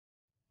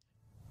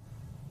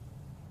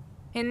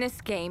In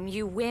this game,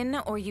 you win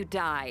or you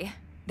die.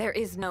 There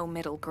is no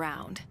middle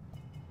ground.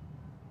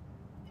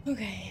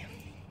 Okay.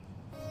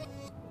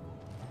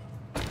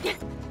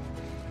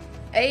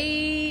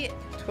 A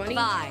 20.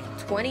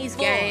 20s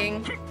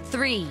gang.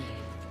 3,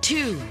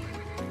 2,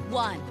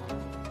 1.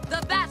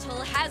 The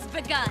battle has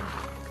begun.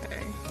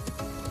 Okay.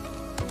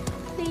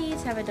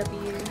 Please have a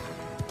W.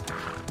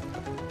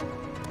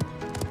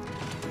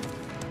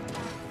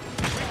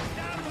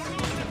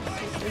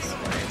 This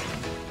one.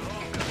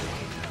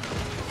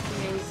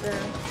 Laser.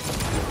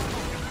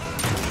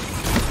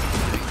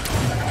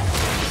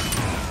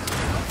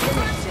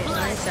 Finish it.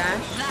 Nice,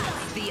 Ash.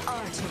 That's the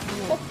art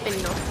of war.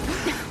 Popping off.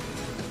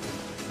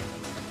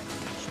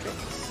 Strix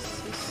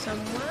is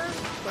somewhere.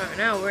 Right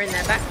now we're in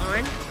their back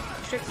line.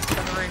 Strix is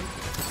behind.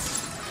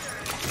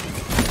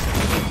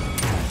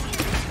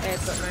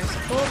 They've got no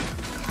support.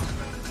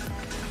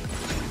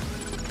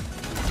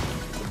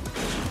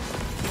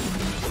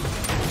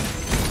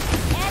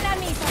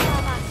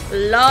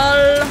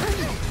 LOL.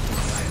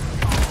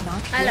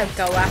 Hello,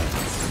 Goa.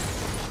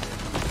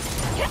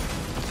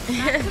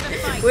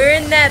 We're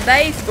in their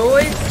base,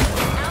 boys.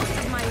 Out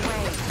of my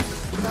way.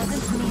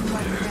 Doesn't mean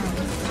what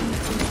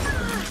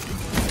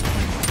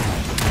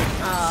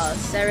Oh,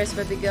 Ceres,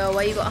 baby girl,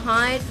 why you gotta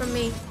hide from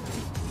me?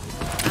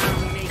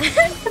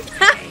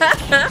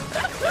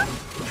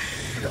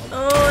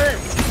 Oh,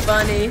 that's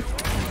funny.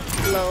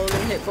 LOL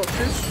and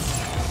hitboxes.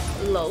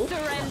 LOL.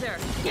 Surrender.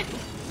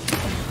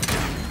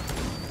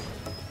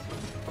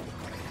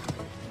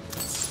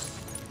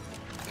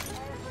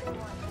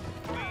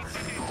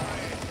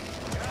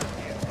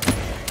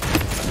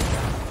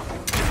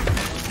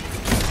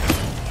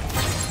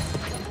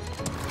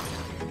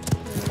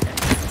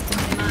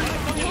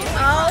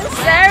 Oh,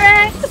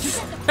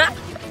 Ceres!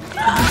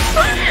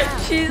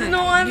 She's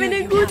not having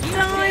a good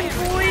time,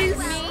 boys.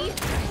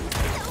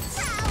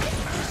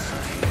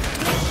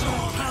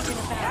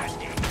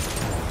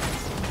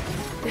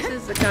 This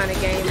is the kind of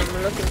game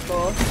I'm looking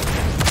for.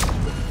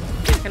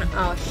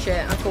 Oh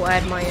shit, I thought I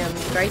had my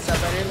grace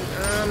up, I didn't.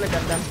 I'm a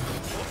dum-dum.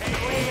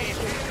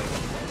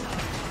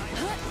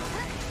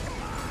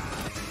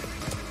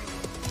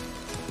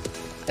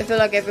 I feel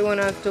like everyone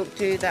I've talked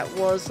to that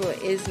was or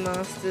is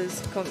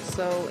Masters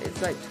console is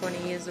like 20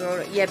 years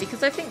old. Yeah,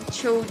 because I think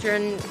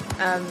children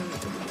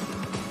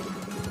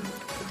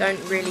don't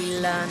really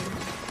learn.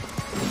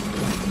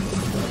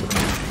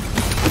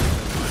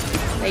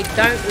 They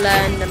don't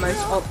learn the most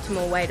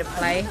optimal way to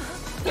play,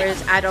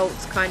 whereas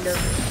adults kind of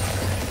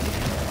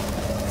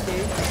do.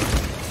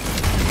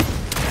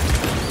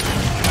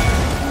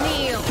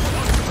 Kneel.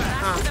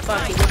 Oh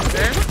fuck, he wasn't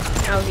there.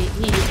 Oh,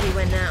 he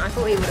went there. I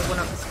thought he would have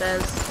went up the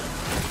stairs.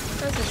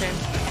 That's a shame.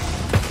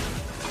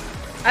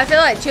 I feel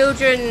like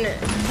children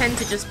tend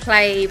to just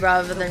play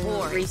rather than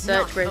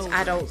research, whereas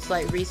adults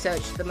like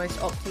research the most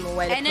optimal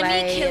way to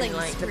play and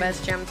like the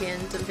best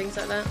champions and things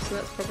like that. So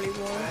that's probably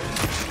why.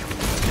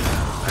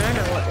 I don't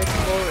know what this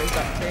war is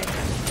up to.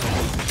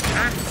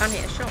 Ah, can't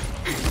hit a shot.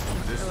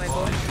 No way,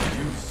 boy.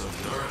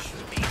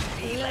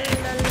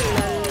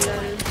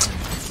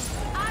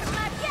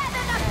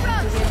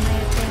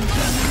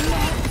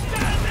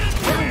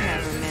 I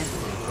never miss.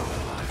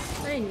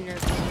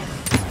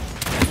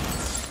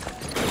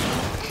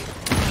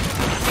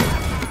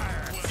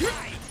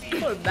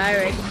 Poor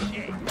Barry.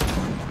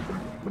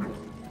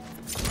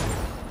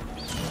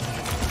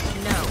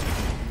 No.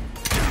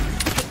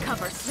 Take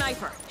cover,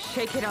 sniper.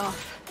 Shake it off.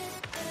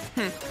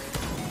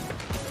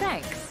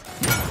 Thanks.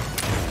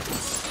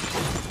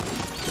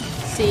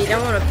 See, you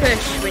don't want to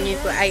push when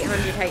you've got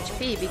 800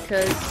 HP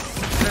because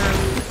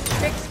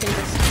Strix can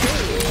just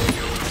kill you.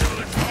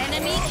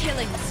 Enemy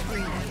killing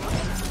spree.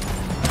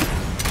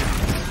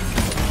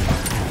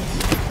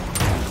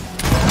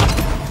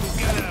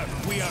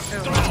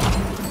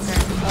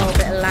 Oh, a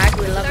bit of lag.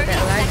 We love a bit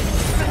of lag.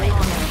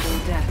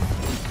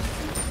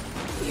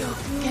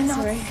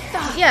 Sorry.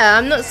 Yeah,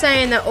 I'm not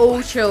saying that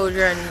all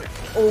children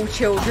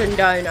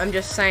don't. I'm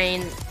just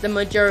saying the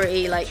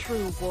majority, like,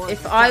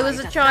 if I was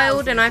a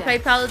child and I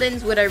played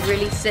Paladins, would I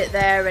really sit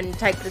there and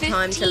take the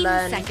time to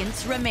learn? 15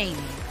 seconds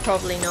remaining.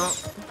 Probably not.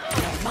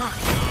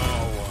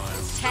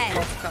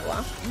 10,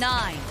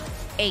 9,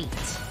 8,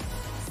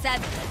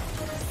 7,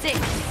 6,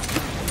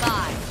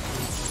 5,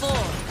 4,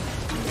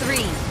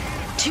 3,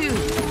 2,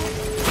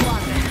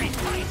 1.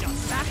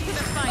 Back to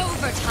the fight.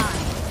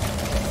 Overtime.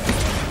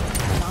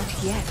 Not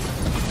yet.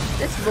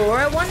 This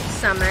Bora wants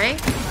some, eh?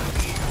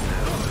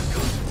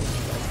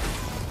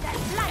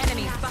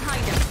 Enemies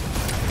behind us.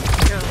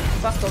 No,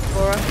 fuck off,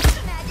 Bora.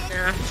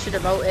 Nah, should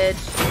have voted,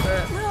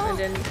 but I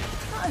didn't.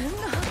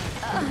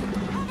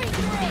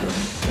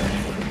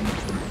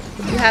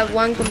 You have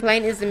one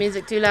complaint, is the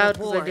music too loud?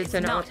 Because I did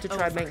turn it up to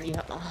try and make you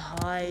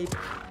hide.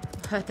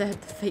 I had the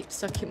vape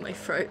stuck in my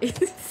throat.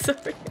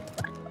 Sorry.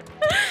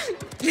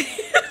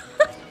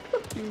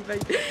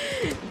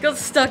 It got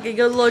stuck, it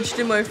got lodged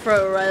in my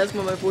throat, alright? That's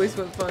why my voice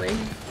went funny.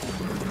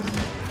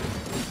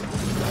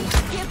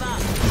 Give up.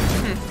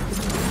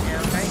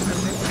 Yeah, okay.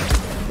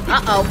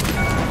 Uh-oh.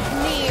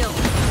 Kneel.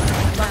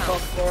 Fuck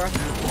off, Bora.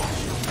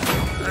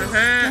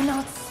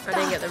 Uh-huh. I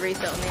didn't get the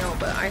reset on the ult,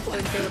 but I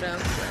still killed her.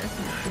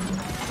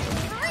 So.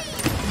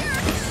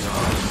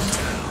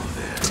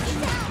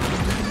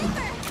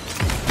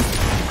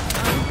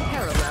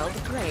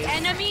 Unparalleled grade.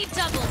 Enemy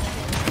double.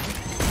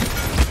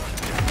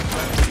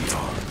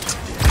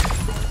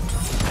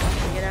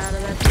 Get out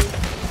of that, please.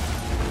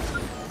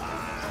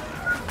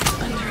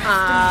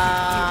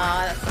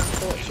 Ah, that's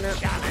unfortunate.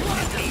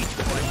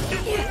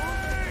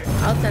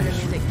 I'll turn the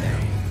music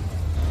down.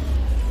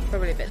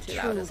 Probably a bit too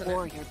loud, isn't it?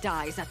 Warrior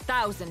dies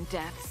 1,000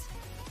 deaths.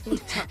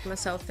 Tuck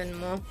myself in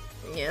more.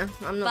 Yeah,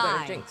 I'm not gonna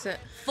 5, jinx it.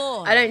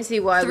 4, I don't see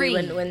why 3, we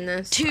wouldn't win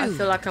this. 2, I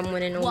feel like I'm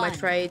winning all my 1.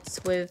 trades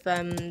with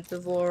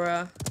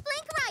Devora,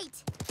 Blink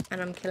right.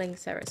 and I'm killing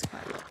Ceres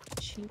quite a lot.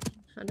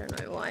 I don't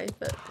know why,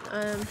 but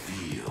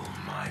Feel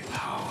my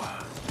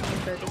power.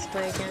 I'll go this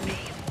way again.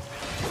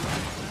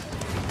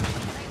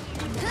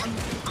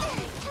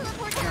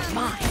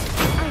 Mine.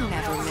 I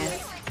never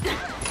miss.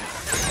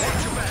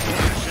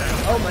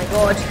 Oh my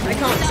god, I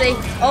can't see.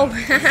 Oh,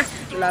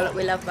 lol,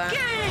 we love that.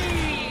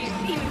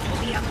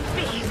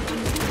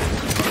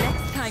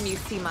 Next time you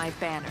see my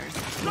banners,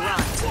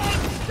 run.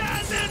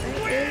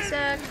 Is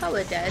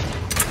Koa dead?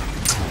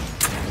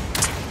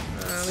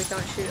 We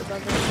can't shoot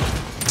above him.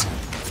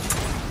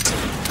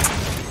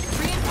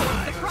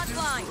 Reinforce the front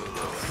line.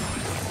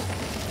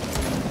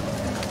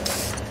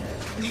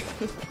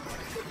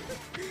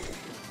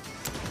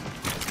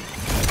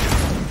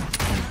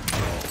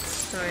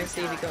 Alright,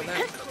 see if we got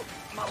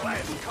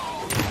that.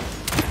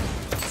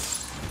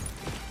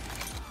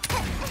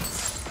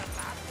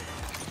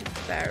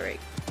 Barrick.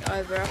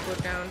 Either up or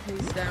down.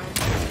 Who's down?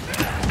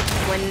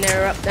 When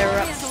they're up, they're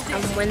up.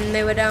 And when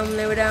they were down,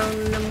 they were down.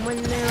 And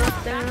when they're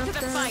up, they're up, they're up,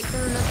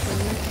 they're up.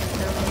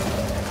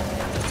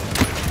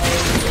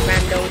 Oh,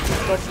 Randall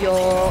took off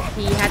York.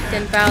 He had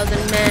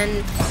 10,000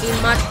 men. He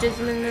marched his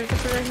men as a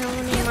hill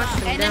and he marched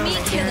them down Enemy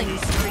again. killing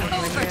spree. When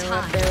they were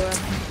up, Overtime. they were up.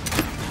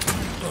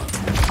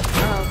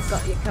 Oh,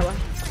 got you, Koa.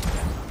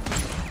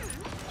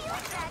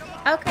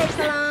 Okay,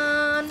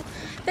 Talon.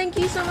 Thank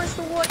you so much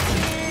for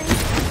watching.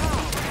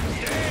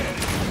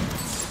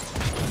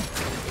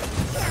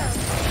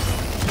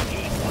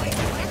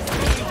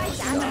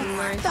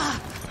 Nice.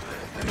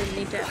 I didn't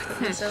need to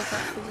put myself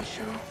out of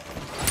position.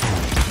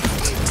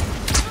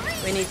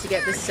 We need to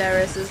get the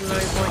Ceres. There's no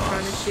point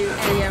trying to shoot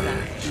the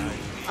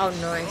Oh,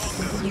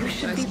 nice. You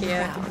should Nice be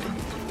gear. proud.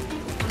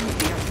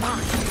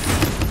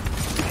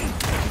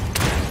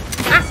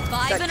 Ah,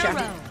 5 in a gotcha.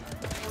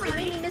 row.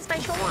 Really need a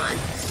special one.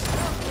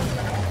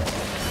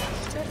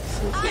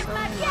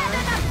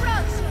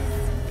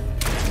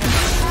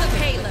 The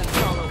payload.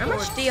 How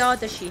much DR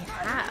does she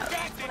have?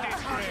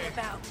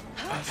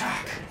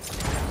 Attack.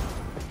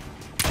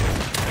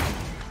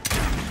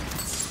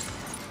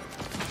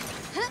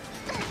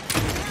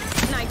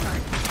 Sniper,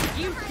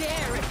 you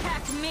dare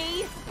attack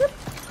me?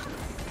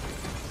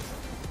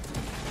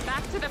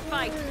 Back to the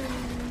fight.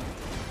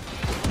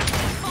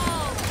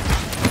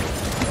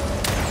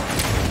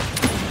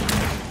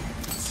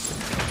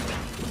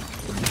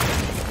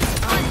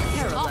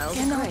 Unparalleled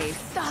grace.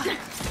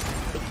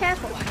 Be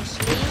careful,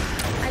 Ashley.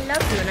 I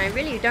love you and I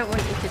really don't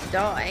want you to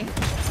die.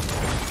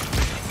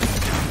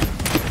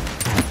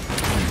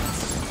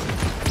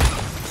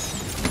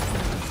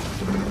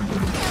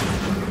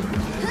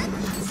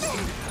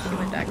 She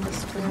went back to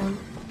spawn.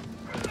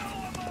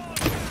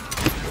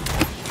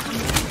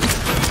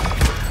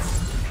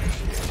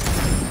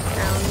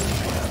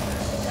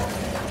 Down.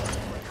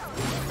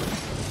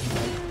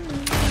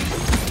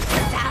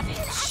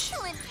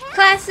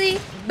 Classy,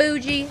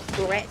 bougie,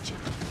 Gretchen.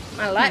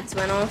 My lights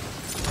went off.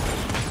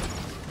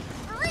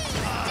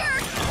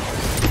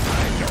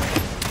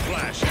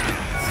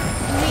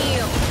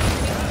 Kneel.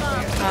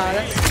 Oh,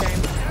 that's a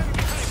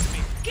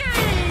shame.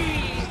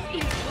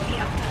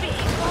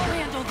 I'll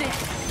handle this.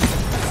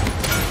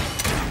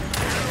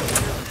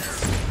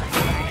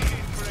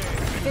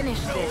 Finish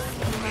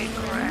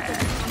this.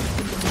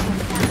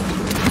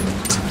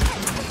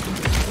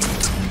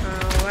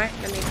 Alright,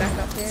 let me back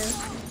up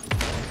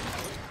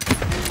here.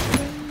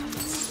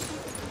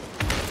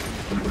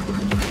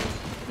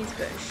 He's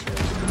got a shield.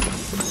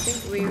 I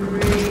think we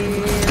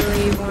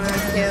really want to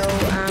kill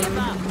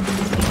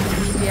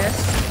DPS.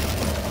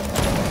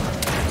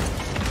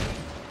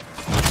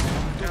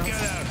 No.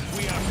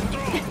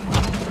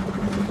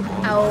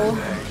 Ow.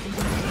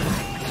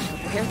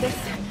 Wear this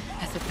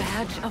as a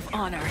badge of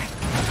honor.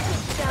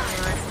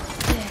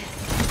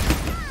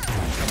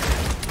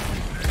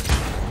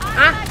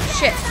 Ah,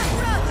 shit.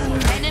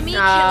 Enemy Ah,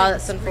 killing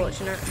that's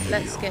unfortunate.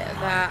 Let's get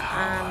that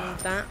and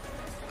that.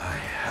 I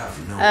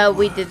have no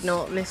We did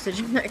not miss the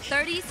Jack.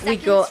 30 We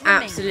seconds got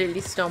remaining.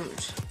 absolutely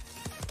stomped.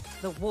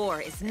 The war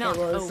is not It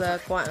was over.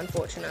 quite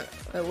unfortunate.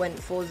 It went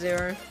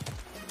 4-0.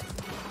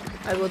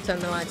 I will turn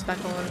the lights back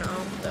on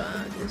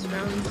after this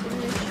round is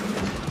finished.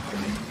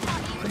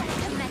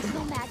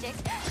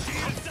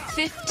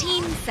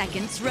 15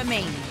 seconds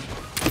remaining.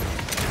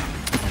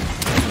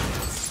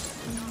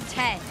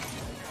 10,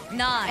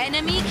 9,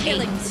 enemy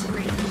killing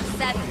spree.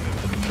 7,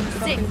 6,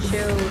 Fucking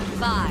shield.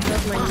 5,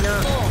 That's my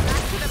nut.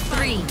 4,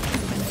 3,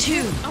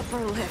 2. Upper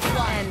lip.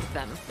 End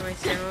them.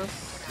 Nice, Generals.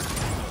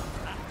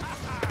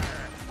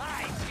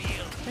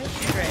 Nice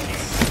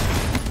tricks.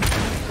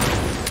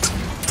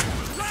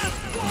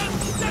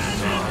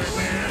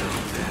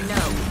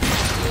 No.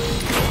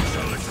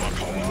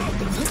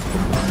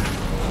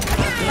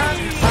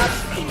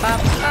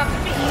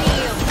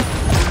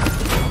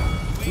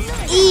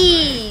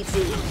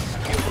 Easy.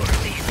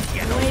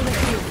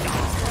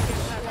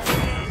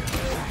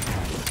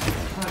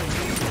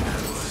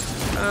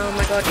 Oh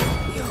my god.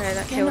 Okay,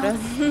 that killed her.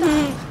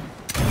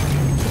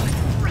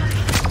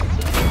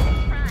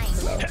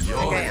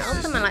 Okay,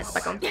 I'll put my lights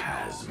back on.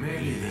 Has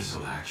maybe this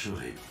will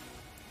actually.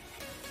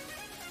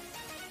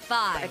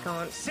 5, I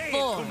can't.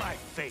 4,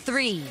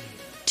 3,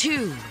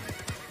 2,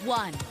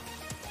 1.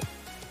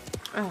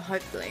 Oh,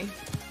 hopefully.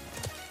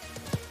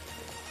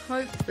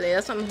 Hopefully,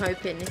 that's what I'm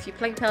hoping. If you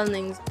play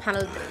Paladins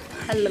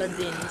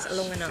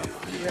long enough,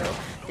 you will.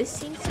 This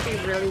seems to be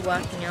really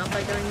working out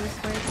by going this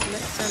way. So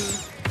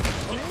let's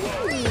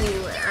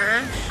Ooh,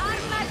 Ash.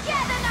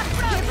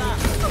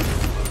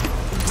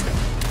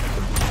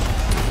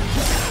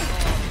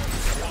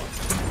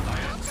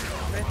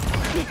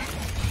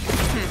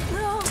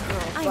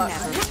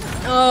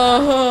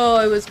 Oh,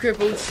 I was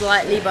crippled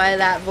slightly by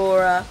that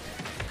Vora.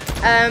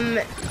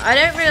 I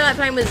don't really like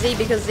playing with Z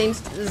because Z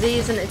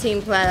isn't a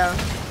team player.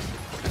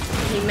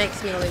 He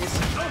makes me lose.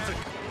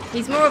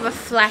 He's more of a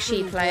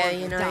flashy player,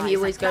 you know. He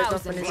always goes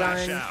off on his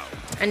own.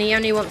 And he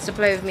only wants to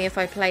play with me if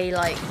I play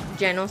like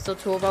Genos or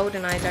Torvald,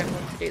 and I don't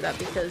want to do that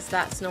because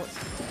that's not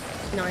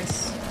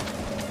nice.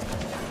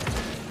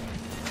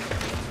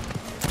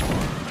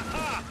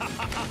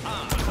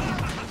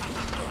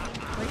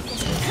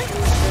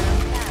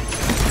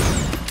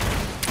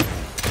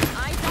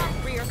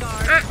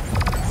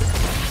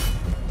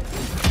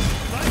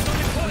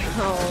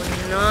 Oh,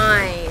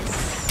 nice.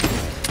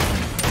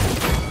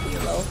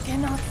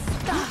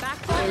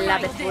 I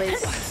love it,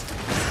 boys.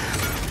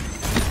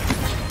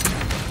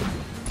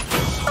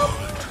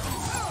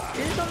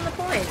 Who's on the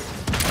point?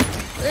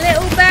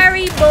 Little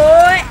Barry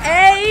boy.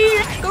 Hey,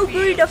 let's go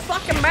through the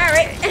fucking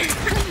Barry.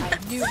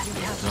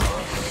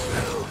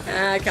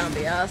 Can't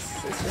be us.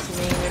 It's just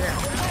me, isn't it?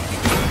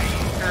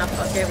 Ah,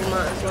 fuck it, we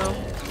might as well.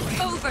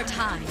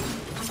 Overtime.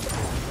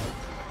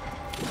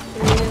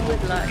 Who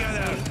would like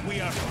some? We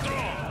are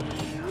strong.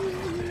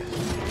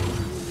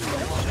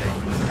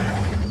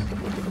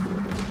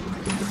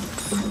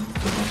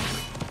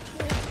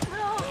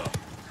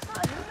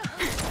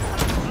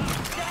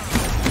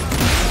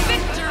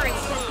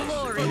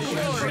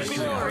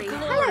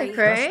 Hello,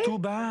 Craig. Too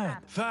bad.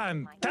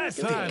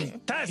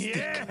 Fantastic.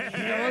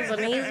 That was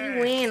an easy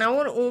win. I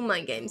want all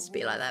my games to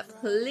be like that,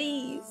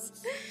 please.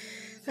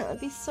 That would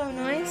be so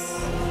nice.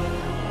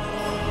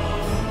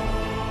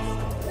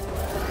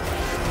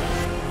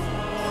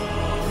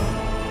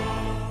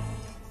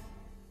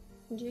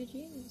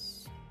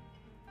 GG's.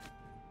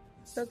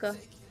 Booger.